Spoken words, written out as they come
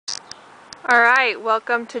Alright,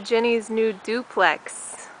 welcome to Jenny's new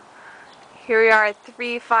duplex. Here we are at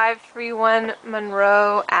 3531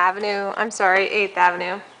 Monroe Avenue. I'm sorry, 8th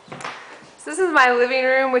Avenue. So this is my living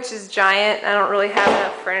room, which is giant. I don't really have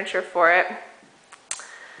enough furniture for it.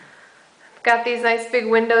 Got these nice big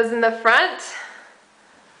windows in the front.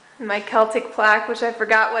 My Celtic plaque, which I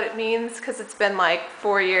forgot what it means because it's been like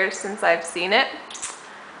 4 years since I've seen it.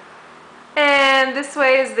 And this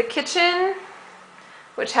way is the kitchen,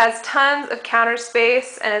 which has tons of counter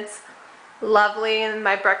space, and it's lovely. In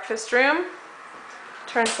my breakfast room,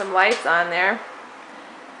 turn some lights on there.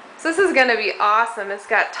 So this is going to be awesome. It's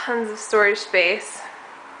got tons of storage space.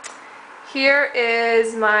 Here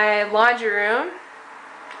is my laundry room.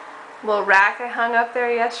 Little rack I hung up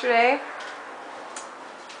there yesterday.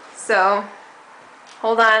 So,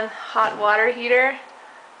 hold on, hot water heater.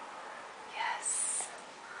 Yes.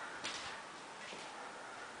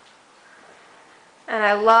 And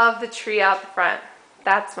I love the tree out the front.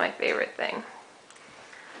 That's my favorite thing.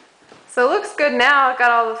 So it looks good now. I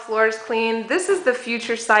got all the floors cleaned. This is the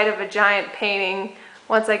future site of a giant painting.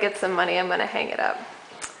 Once I get some money, I'm going to hang it up.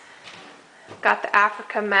 Got the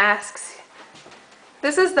Africa masks.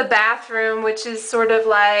 This is the bathroom, which is sort of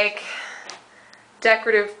like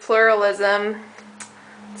decorative pluralism.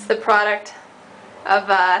 It's the product of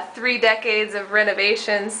 3 decades of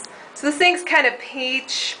renovations. So this thing's kind of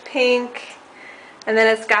peach, pink, and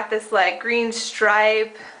then it's got this like green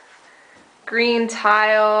stripe, green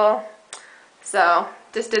tile. So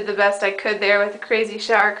just did the best I could there with a crazy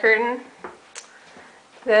shower curtain.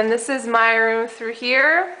 Then this is my room through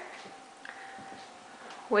here,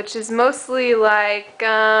 which is mostly like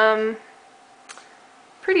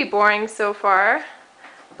pretty boring so far,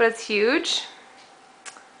 but it's huge.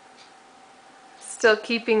 Still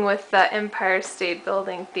keeping with the Empire State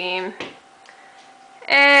Building theme.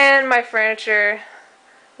 And my furniture,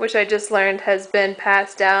 which I just learned has been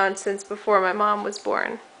passed down since before my mom was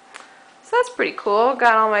born. So that's pretty cool.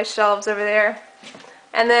 Got all my shelves over there.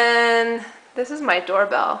 And then this is my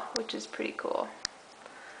doorbell, which is pretty cool.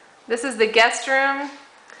 This is the guest room,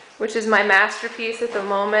 which is my masterpiece at the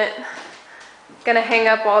moment. Gonna hang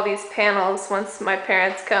up all these panels once my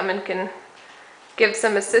parents come and can give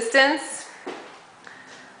some assistance.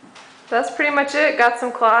 That's pretty much it. Got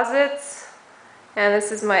some closets, and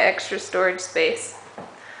this is my extra storage space.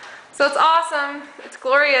 So it's awesome. It's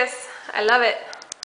glorious. I love it.